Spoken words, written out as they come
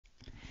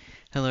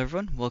Hello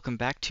everyone, welcome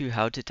back to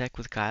How to Tech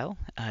with Kyle.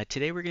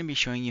 Today we're going to be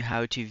showing you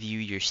how to view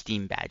your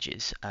Steam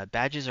badges.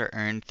 Badges are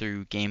earned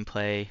through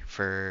gameplay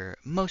for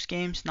most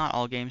games, not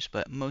all games,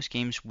 but most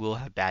games will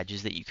have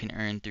badges that you can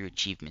earn through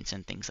achievements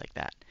and things like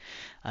that.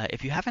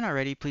 If you haven't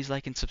already, please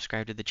like and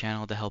subscribe to the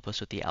channel to help us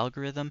with the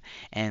algorithm,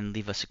 and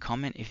leave us a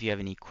comment if you have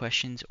any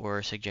questions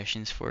or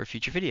suggestions for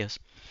future videos.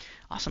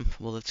 Awesome,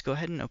 well let's go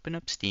ahead and open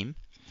up Steam.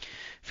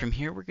 From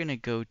here we're going to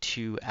go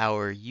to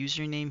our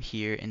username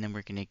here, and then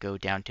we're going to go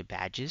down to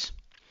badges.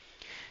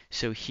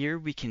 So here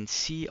we can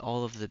see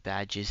all of the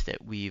badges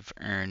that we've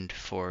earned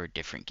for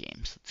different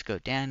games. Let's go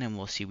down and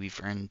we'll see we've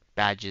earned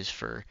badges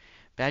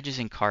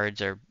and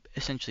cards are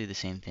essentially the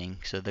same thing.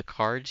 So the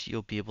cards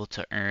you'll be able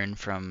to earn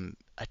from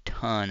a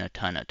ton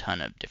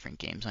of different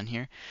games on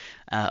here.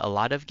 A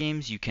lot of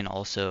games you can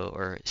also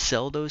or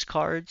sell those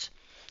cards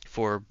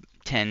for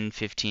 10,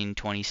 15,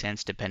 20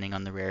 cents depending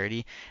on the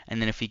rarity.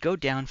 And then if we go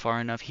down far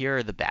enough, here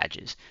are the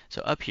badges.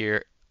 So up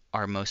here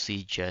are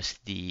mostly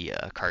just the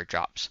card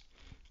drops.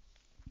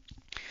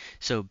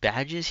 So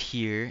badges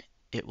here,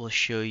 it will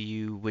show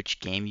you which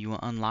game you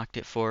unlocked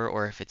it for,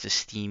 or if it's a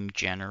Steam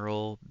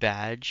General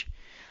badge.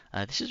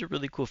 This is a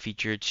really cool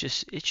feature. It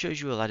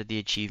shows you a lot of the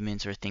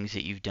achievements or things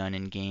that you've done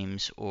in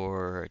games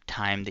or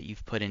time that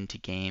you've put into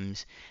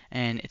games,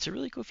 and it's a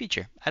really cool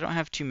feature. I don't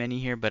have too many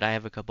here, but I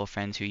have a couple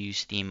friends who use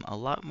Steam a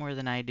lot more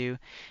than I do,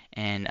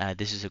 and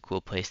this is a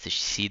cool place to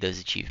see those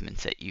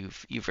achievements that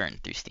you've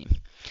earned through Steam.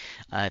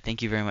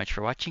 Thank you very much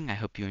for watching. I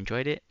hope you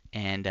enjoyed it,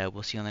 and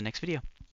we'll see you on the next video.